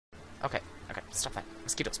Okay, okay, stop that.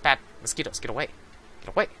 Mosquitoes, bad. Mosquitoes, get away. Get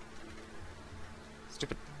away.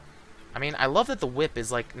 Stupid. I mean, I love that the whip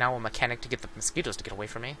is, like, now a mechanic to get the mosquitoes to get away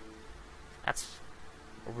from me. That's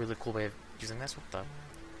a really cool way of using this. What the?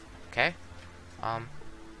 Okay.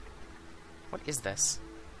 What is this?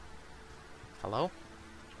 Hello?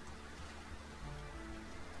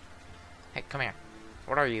 Hey, come here.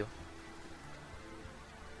 What are you?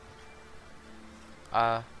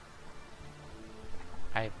 I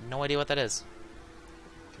have no idea what that is.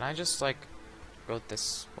 Can I just, like, go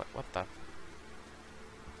this... What the...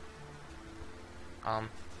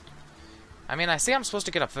 I mean, I see I'm supposed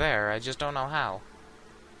to get up there, I just don't know how.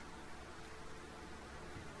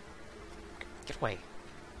 Get away.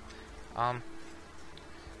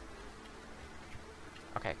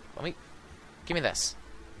 Okay, let me... Give me this.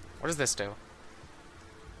 What does this do?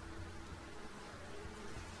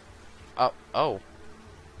 Oh.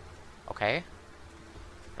 Okay.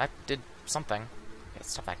 That did something. Okay,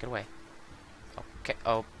 stop that, get away. Okay,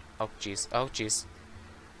 oh, jeez. Oh, jeez.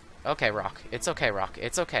 Okay, Rock. It's okay, Rock.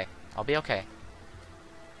 It's okay. I'll be okay.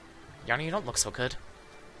 Yanni, you don't look so good.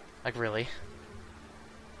 Like, really.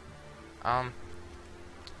 I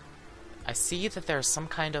see that there's some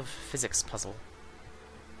kind of physics puzzle.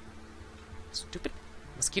 Stupid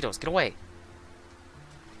mosquitoes, get away.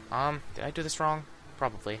 Did I do this wrong?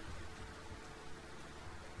 Probably.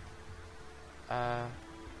 I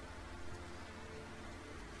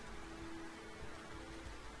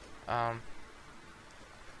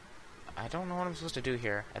don't know what I'm supposed to do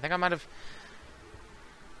here. I think I might have...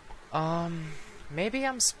 maybe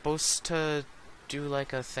I'm supposed to do,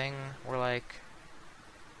 like, a thing where, like...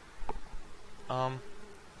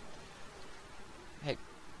 Hey,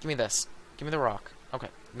 give me this. Give me the rock. Okay.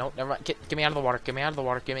 No, never mind. Get me out of the water. Get me out of the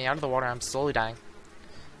water. Get me out of the water. I'm slowly dying.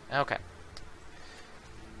 Okay.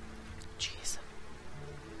 Jeez.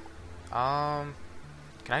 Can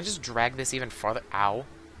I just drag this even farther? Ow.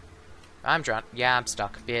 I'm drowned. Yeah, I'm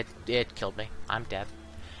stuck. It killed me. I'm dead.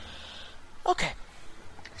 Okay.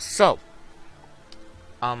 So.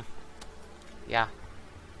 Yeah.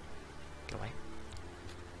 Get away.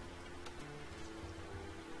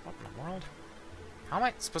 What in the world? How am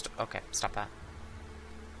I supposed to... Okay, stop that.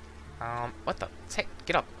 What the... Hey,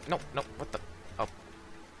 get up. No, what the... Oh.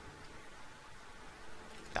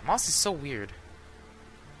 That moss is so weird.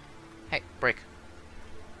 Hey, break.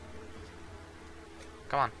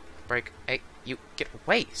 Come on, break. Hey, you get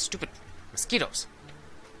away, stupid mosquitoes.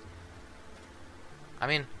 I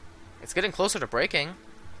mean, it's getting closer to breaking,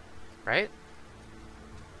 right?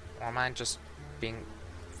 Or am I just being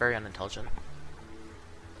very unintelligent?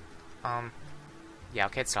 Yeah,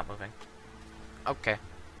 okay, it's not moving. Okay.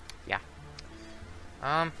 Yeah.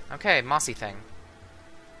 Okay, mossy thing.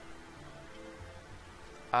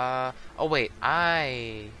 Oh wait,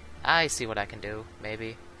 I see what I can do,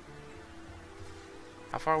 maybe.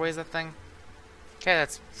 How far away is that thing? Okay,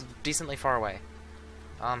 that's decently far away.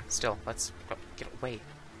 Still, let's go, get away.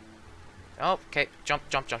 Oh, okay, jump.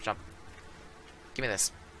 Give me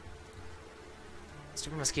this.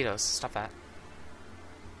 Stupid mosquitoes, stop that.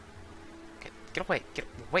 Okay, get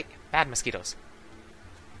away, bad mosquitoes.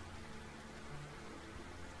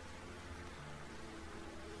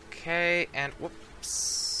 Okay, and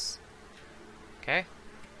whoops. Okay.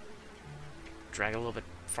 Drag it a little bit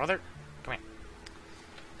farther. Come here.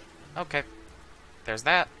 Okay. There's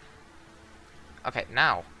that. Okay,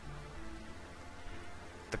 now.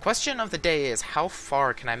 The question of the day is, how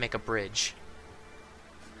far can I make a bridge?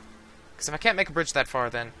 Because if I can't make a bridge that far,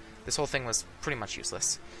 then this whole thing was pretty much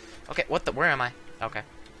useless. Okay, what the... Where am I? Okay.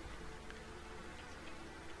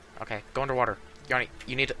 Okay, go underwater. Yarny,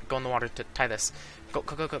 you need to go in the water to tie this. Go.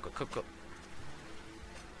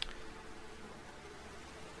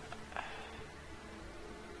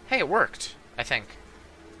 Hey, it worked, I think.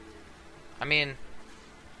 I mean...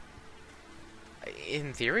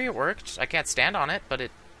 In theory, it worked. I can't stand on it, but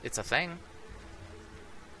it's a thing.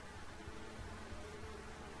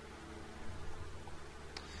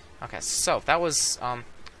 Okay, so that was, I'm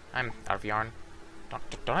out of yarn.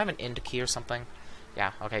 Don't I have an end key or something?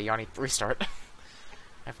 Yeah, okay, Yarny, restart. I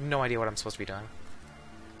have no idea what I'm supposed to be doing.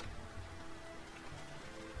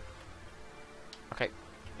 Okay,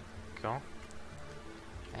 go.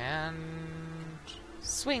 And...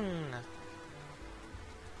 swing!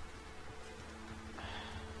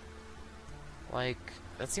 Like,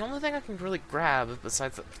 that's the only thing I can really grab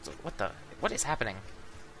besides the... What is happening?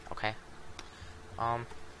 Okay.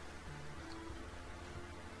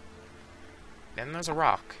 Then there's a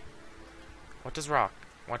rock. What does rock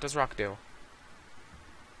do?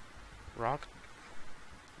 Rock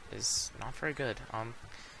is not very good.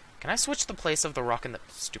 Can I switch the place of the rock in the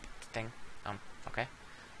stupid thing? Okay.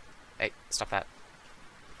 Hey, stop that.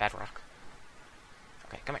 Bad rock.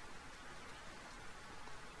 Okay, come here.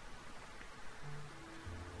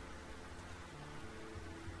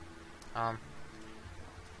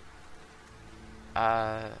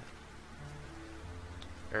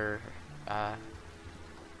 Er,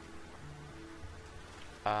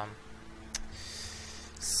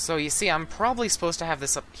 So you see, I'm probably supposed to have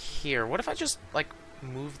this up here. What if I just, like,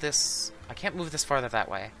 move this? I can't move this farther that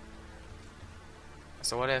way.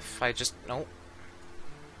 So what if I just... No.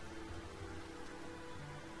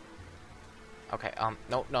 Okay,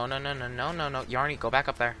 no. Yarny, go back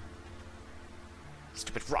up there.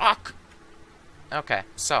 Stupid rock! Okay,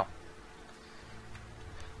 so.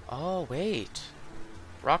 Oh, wait.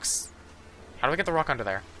 Rocks... How do I get the rock under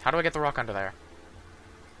there? How do I get the rock under there?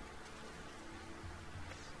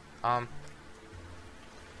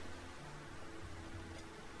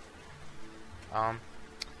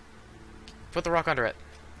 Put the rock under it.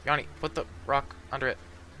 Yanni, put the rock under it.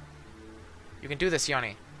 You can do this,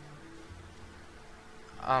 Yanni.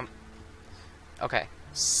 Okay,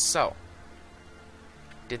 so.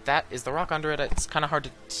 Is the rock under it? It's kind of hard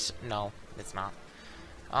to... No, it's not.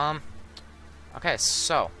 Okay,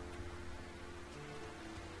 so.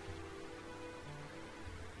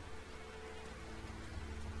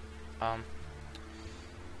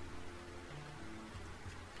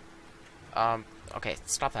 Okay,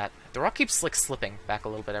 stop that. The rock keeps, like, slipping back a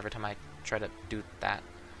little bit every time I try to do that.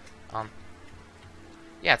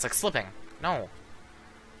 Yeah, it's, like, slipping. No.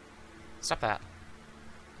 Stop that.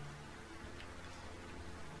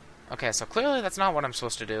 Okay, so clearly that's not what I'm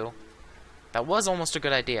supposed to do. That was almost a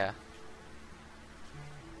good idea.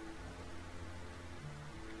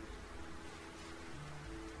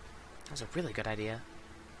 That was a really good idea.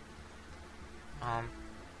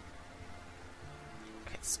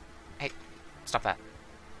 Okay, hey, stop that.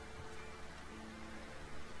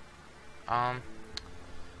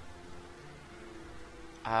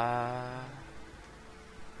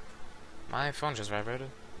 My phone just vibrated.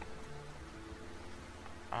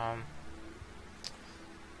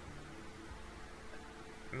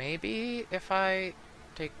 Maybe if I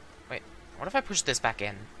take... Wait, what if I push this back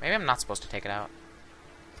in? Maybe I'm not supposed to take it out.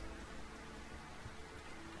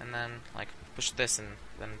 And then, like, push this and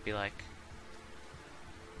then be like...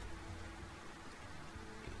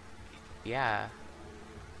 Yeah.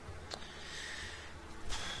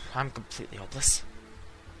 I'm completely hopeless.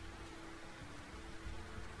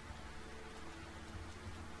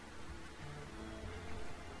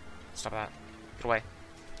 Stop that. Get away.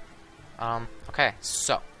 Okay,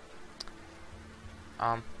 so.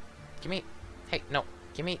 Give me... Hey, no.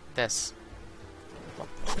 Give me this.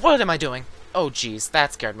 What am I doing? Oh, jeez.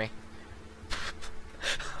 That scared me.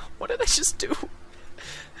 What did I just do?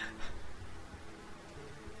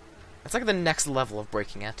 It's like the next level of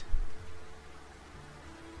breaking it.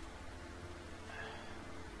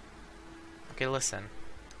 Okay, listen.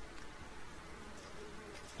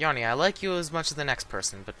 Yarny, I like you as much as the next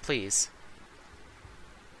person, but please.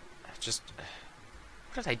 Just...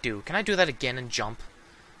 What did I do? Can I do that again and jump?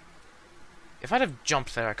 If I'd have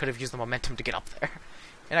jumped there, I could have used the momentum to get up there.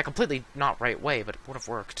 In a completely not right way, but it would have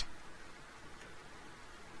worked.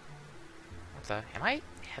 What the... Am I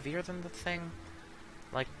heavier than the thing?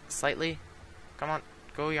 Like, slightly? Come on,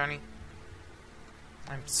 go, Yarny.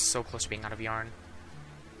 I'm so close to being out of yarn.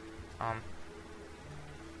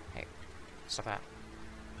 Hey, stop that.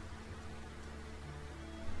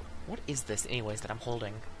 What is this, anyways, that I'm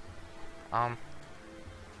holding?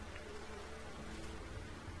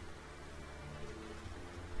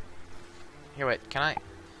 Here, wait, can I...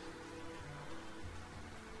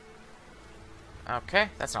 Okay,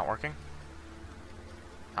 that's not working.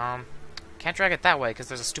 Can't drag it that way, because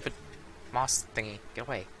there's a stupid moss thingy. Get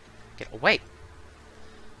away. Get away!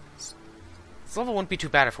 This level wouldn't be too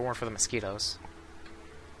bad if it weren't for the mosquitoes.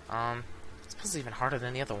 I suppose it's even harder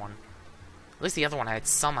than the other one. At least the other one I had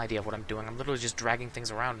some idea of what I'm doing. I'm literally just dragging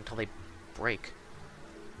things around until they break.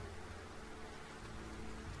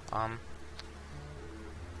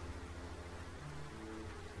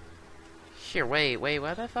 Here, wait,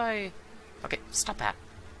 what if I... Okay, stop that.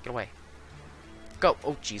 Get away. Go!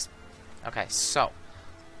 Oh, jeez. Okay, so...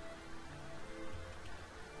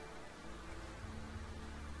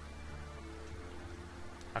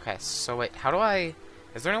 Okay, so wait, how do I...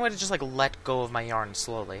 Is there any way to just, like, let go of my yarn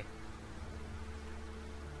slowly?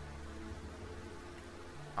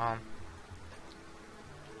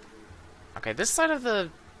 Okay, this side of the...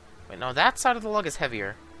 Wait, no, that side of the lug is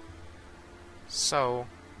heavier. So...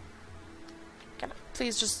 Can I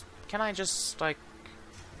please just... Can I just, like...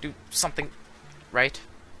 Do something... Right?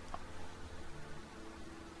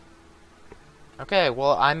 Okay,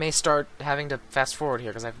 well, I may start having to fast forward here,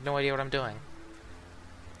 because I have no idea what I'm doing.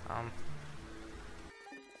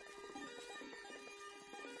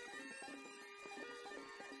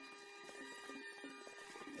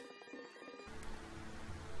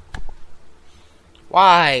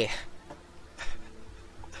 Why?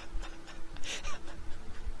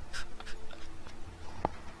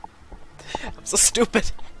 I'm so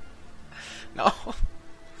stupid. No.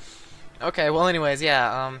 Okay, well anyways,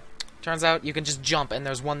 yeah, turns out you can just jump, and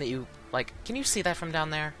there's one that you, like, can you see that from down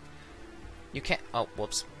there? You can't, oh,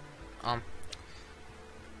 whoops.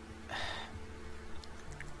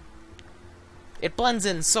 It blends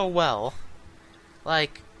in so well.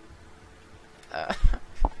 Like,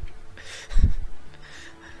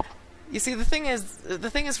 you see, the thing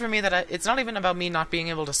is for me that it's not even about me not being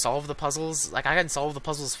able to solve the puzzles. Like, I can solve the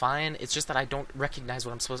puzzles fine. It's just that I don't recognize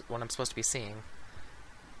what I'm supposed to be seeing.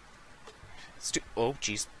 Oh,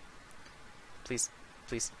 jeez. Please,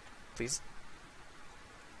 please, please.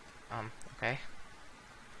 Okay.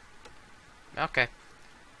 Okay.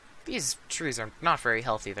 These trees are not very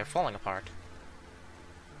healthy. They're falling apart.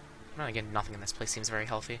 No, again, nothing in this place seems very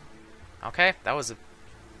healthy. Okay, that was a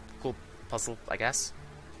cool puzzle, I guess.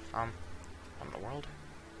 What in the world?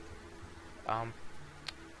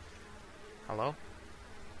 Hello?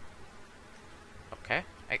 Okay.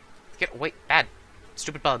 Hey, get away. Bad.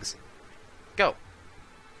 Stupid bugs. Go.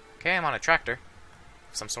 Okay, I'm on a tractor.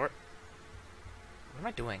 Of some sort. What am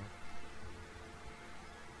I doing?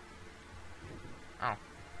 Oh.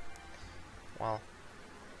 Well.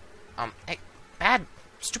 Hey, bad.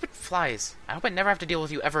 Stupid flies. I hope I never have to deal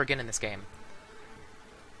with you ever again in this game.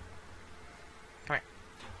 Come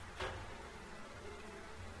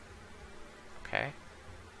here.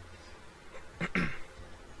 Okay.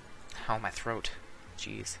 Ow, my throat.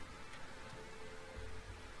 Jeez.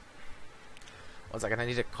 One second, I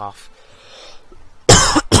need to cough.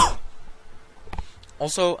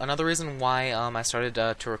 Also, another reason why I started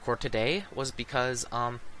to record today was because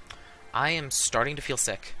I am starting to feel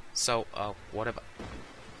sick. So, what about...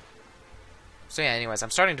 So yeah, anyways, I'm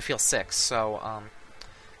starting to feel sick, so,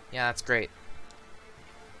 yeah, that's great.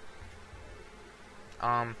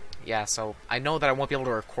 Yeah, so I know that I won't be able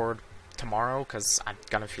to record tomorrow, because I'm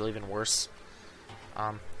gonna feel even worse.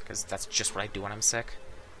 Because that's just what I do when I'm sick.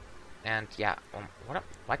 And, yeah,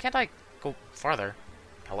 why can't I go farther?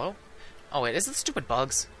 Hello? Oh, wait, is it stupid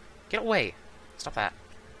bugs? Get away! Stop that.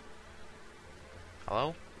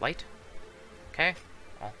 Hello? Light? Okay.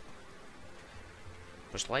 Well.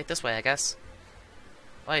 Push the light this way, I guess.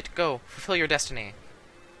 Light, go. Fulfill your destiny.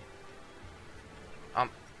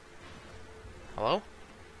 Hello?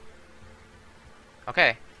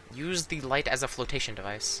 Okay. Use the light as a flotation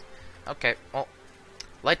device. Okay, well,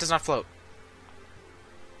 light does not float.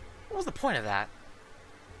 What was the point of that?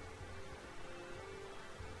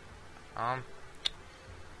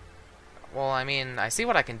 Well, I mean, I see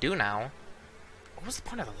what I can do now. What was the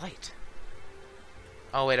point of the light?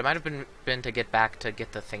 Oh, wait, it might have been to get back to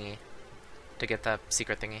get the thingy. To get the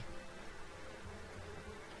secret thingy.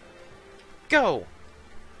 Go!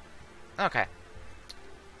 Okay.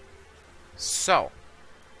 So.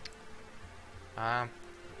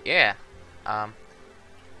 Yeah. What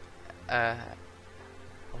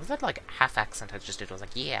was that, like, half accent I just did? I was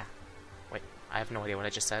like, yeah. Wait, I have no idea what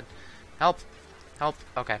I just said. Help! Help!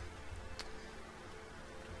 Okay.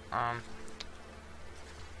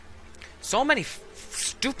 So many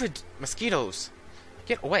stupid mosquitoes!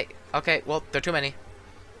 Get away! Okay, well, there are too many.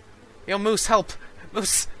 Yo, Moose, help!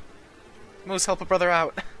 Moose! Moose, help a brother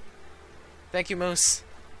out! Thank you, Moose.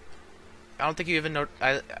 I don't think you even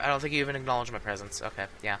I don't think you even acknowledge my presence. Okay,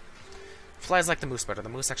 yeah. Flies like the moose better. The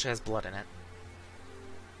moose actually has blood in it.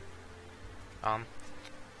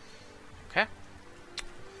 Okay.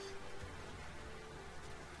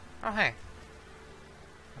 Oh, hey.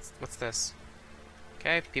 What's this?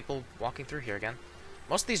 Okay, people walking through here again.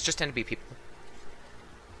 Most of these just tend to be people.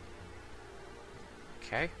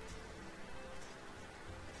 Okay.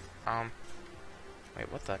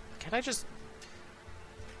 Wait, what the? Can't I just...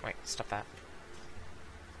 Wait, stop that.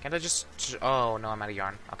 Can't I just... Oh, no, I'm out of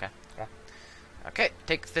yarn. Okay, well. Okay,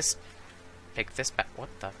 take this back. What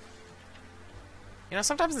the? You know,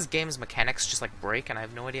 sometimes this game's mechanics just, like, break, and I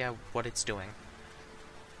have no idea what it's doing.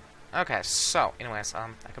 Okay, so, anyways, I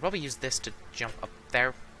could probably use this to jump up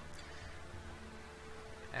there.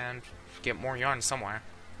 And get more yarn somewhere.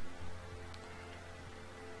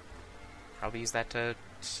 Probably use that to...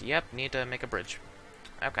 Yep, need to make a bridge.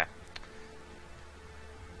 Okay.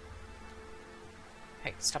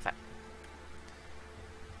 Hey, stop that.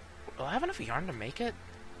 Will I have enough yarn to make it?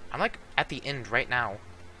 I'm, like, at the end right now.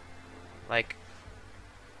 Like...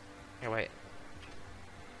 Here, wait.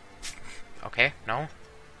 Okay, no.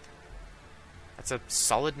 That's a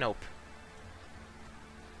solid nope.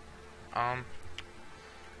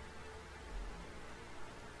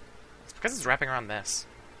 It's because it's wrapping around this.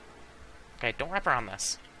 Okay, don't wrap around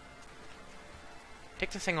this. Take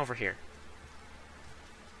the thing over here.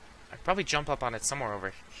 I'd probably jump up on it somewhere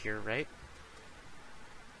over here, right?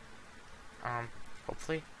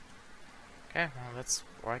 Hopefully. Okay, well, that's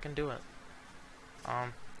where I can do it.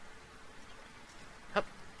 Hup.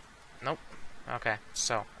 Nope. Okay,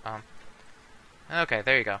 so, okay,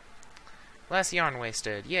 there you go. Less yarn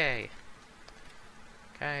wasted, yay!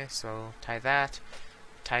 Okay, so tie that,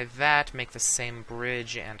 make the same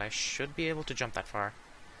bridge, and I should be able to jump that far.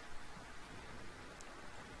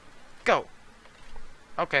 Go!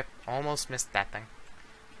 Okay, almost missed that thing.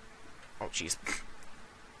 Oh, jeez.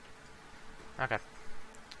 Okay.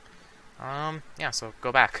 Yeah, so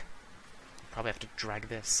go back. Probably have to drag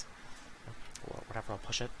this. Whatever, I'll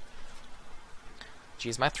push it.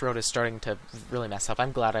 Jeez, my throat is starting to really mess up.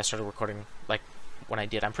 I'm glad I started recording, like, when I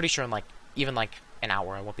did. I'm pretty sure in, like, even, like, an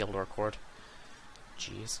hour I won't be able to record.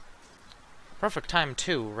 Jeez. Perfect time,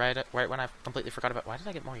 too, right when I completely forgot about... Why did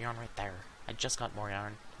I get more yarn right there? I just got more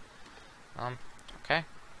yarn. Okay.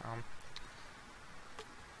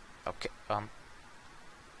 Okay,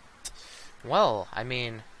 well, I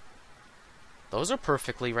mean... Those are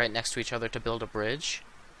perfectly right next to each other to build a bridge.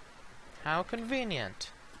 How convenient.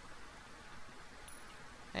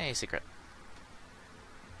 Hey, secret.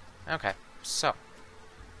 Okay, so.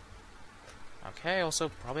 Okay, also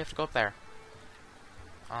probably have to go up there.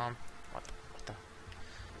 What the?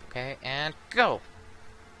 Okay, and go!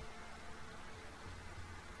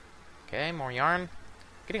 Okay, more yarn.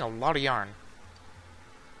 Getting a lot of yarn.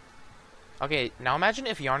 Okay, now imagine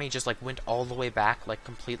if Yarny just, like, went all the way back, like,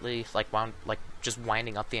 completely, like, just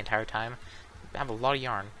winding up the entire time. I have a lot of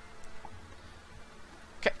yarn.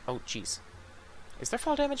 Okay, oh, jeez. Is there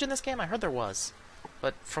fall damage in this game? I heard there was.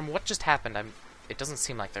 But from what just happened, it doesn't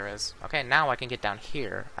seem like there is. Okay, now I can get down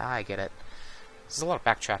here. Ah, I get it. This is a lot of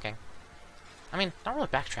backtracking. I mean, not really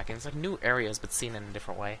backtracking. It's like new areas, but seen in a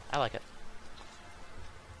different way. I like it.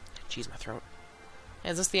 Jeez, my throat. Hey,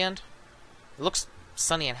 is this the end? It looks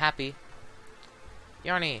sunny and happy.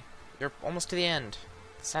 Yarny, you're almost to the end.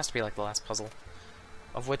 This has to be like the last puzzle.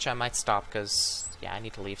 Of which I might stop, because, yeah, I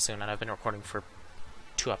need to leave soon, and I've been recording for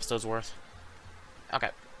 2 episodes worth. Okay.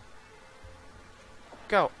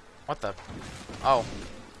 Go. What the? Oh.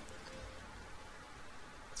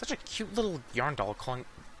 Such a cute little yarn doll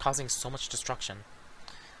causing so much destruction.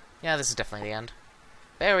 Yeah, this is definitely the end.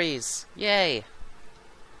 Berries! Yay!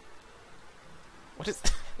 What is...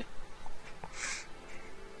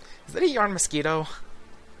 Is that a yarn mosquito?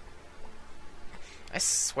 I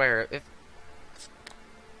swear, if...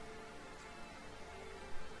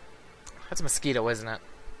 That's a mosquito, isn't it?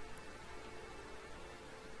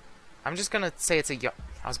 I'm just gonna say it's a yarn...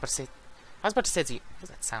 I was about to say it's a... What was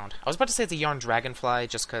that sound? I was about to say it's a yarn dragonfly,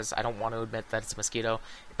 just because I don't want to admit that it's a mosquito.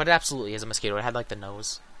 But it absolutely is a mosquito. It had, like, the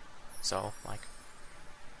nose. So, like...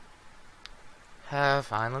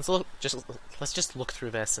 fine. Let's just look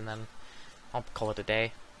through this, and then I'll call it a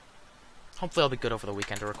day. Hopefully I'll be good over the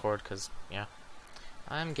weekend to record, because, yeah.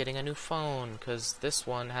 I'm getting a new phone, because this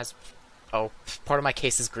one has... Oh, part of my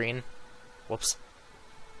case is green. Whoops.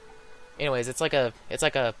 Anyways, it's like a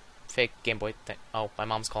fake Game Boy thing. Oh, my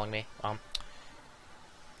mom's calling me.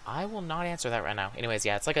 I will not answer that right now. Anyways,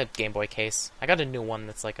 yeah, it's like a Game Boy case. I got a new one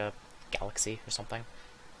that's like a Galaxy or something.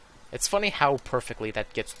 It's funny how perfectly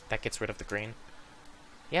that gets rid of the green.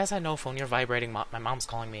 Yes, I know, phone, you're vibrating. My mom's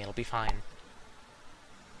calling me. It'll be fine.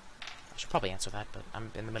 I should probably answer that, but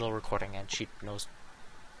I'm in the middle of recording, and she knows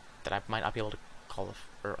that I might not be able to call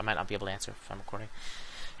or I might not be able to answer if I'm recording.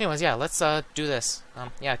 Anyways, yeah, let's do this.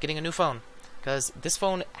 Yeah, getting a new phone, because this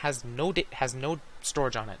phone has no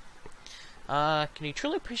storage on it. Can you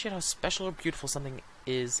truly appreciate how special or beautiful something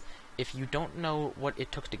is if you don't know what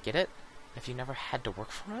it took to get it? If you never had to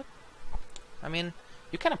work for it? I mean,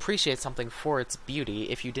 you can appreciate something for its beauty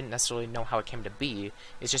if you didn't necessarily know how it came to be.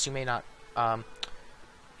 It's just you may not,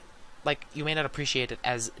 you may not appreciate it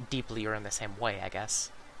as deeply or in the same way, I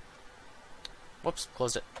guess. Whoops,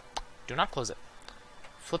 closed it. Do not close it.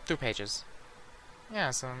 Flip through pages. Yeah,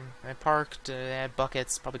 so I parked, had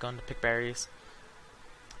buckets, probably going to pick berries.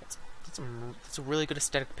 That's a really good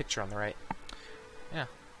aesthetic picture on the right. Yeah.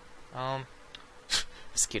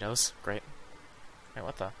 Mosquitoes. Great. Wait,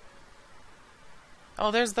 what the?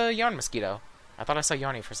 Oh, there's the yarn mosquito. I thought I saw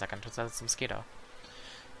Yarny for a second. Turns out it's a mosquito.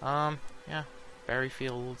 Yeah. Berry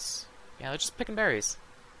fields. Yeah, they're just picking berries.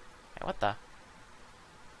 Hey, what the?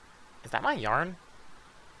 Is that my yarn?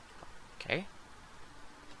 Okay.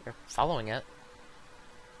 You're following it.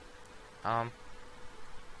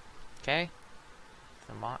 Okay.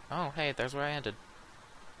 Oh, hey, there's where I ended.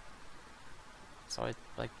 So I,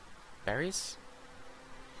 like, berries?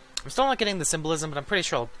 I'm still not getting the symbolism, but I'm pretty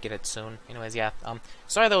sure I'll get it soon. Anyways, yeah.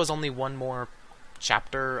 Sorry there was only one more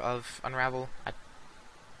chapter of Unravel.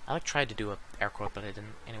 I like tried to do a air quote, but I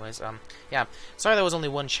didn't. Anyways, yeah. Sorry there was only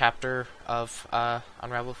one chapter of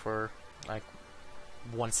Unravel for like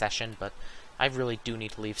one session, but I really do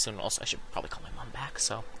need to leave soon. Also, I should probably call my mom back.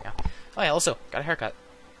 So yeah. Oh yeah. Also, got a haircut.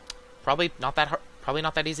 Probably not that hard. Probably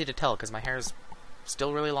not that easy to tell because my hair is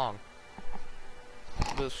still really long.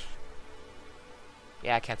 Oof.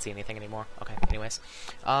 Yeah, I can't see anything anymore. Okay. Anyways,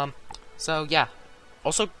 so yeah.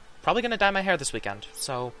 Also, probably gonna dye my hair this weekend.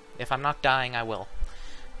 So if I'm not dyeing, I will.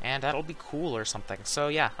 And that'll be cool or something. So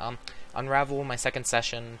yeah, Unravel, my second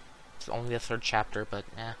session. It's only the third chapter, but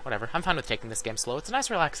whatever. I'm fine with taking this game slow. It's a nice,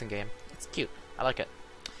 relaxing game. It's cute. I like it.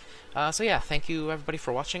 So yeah, thank you everybody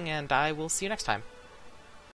for watching, and I will see you next time.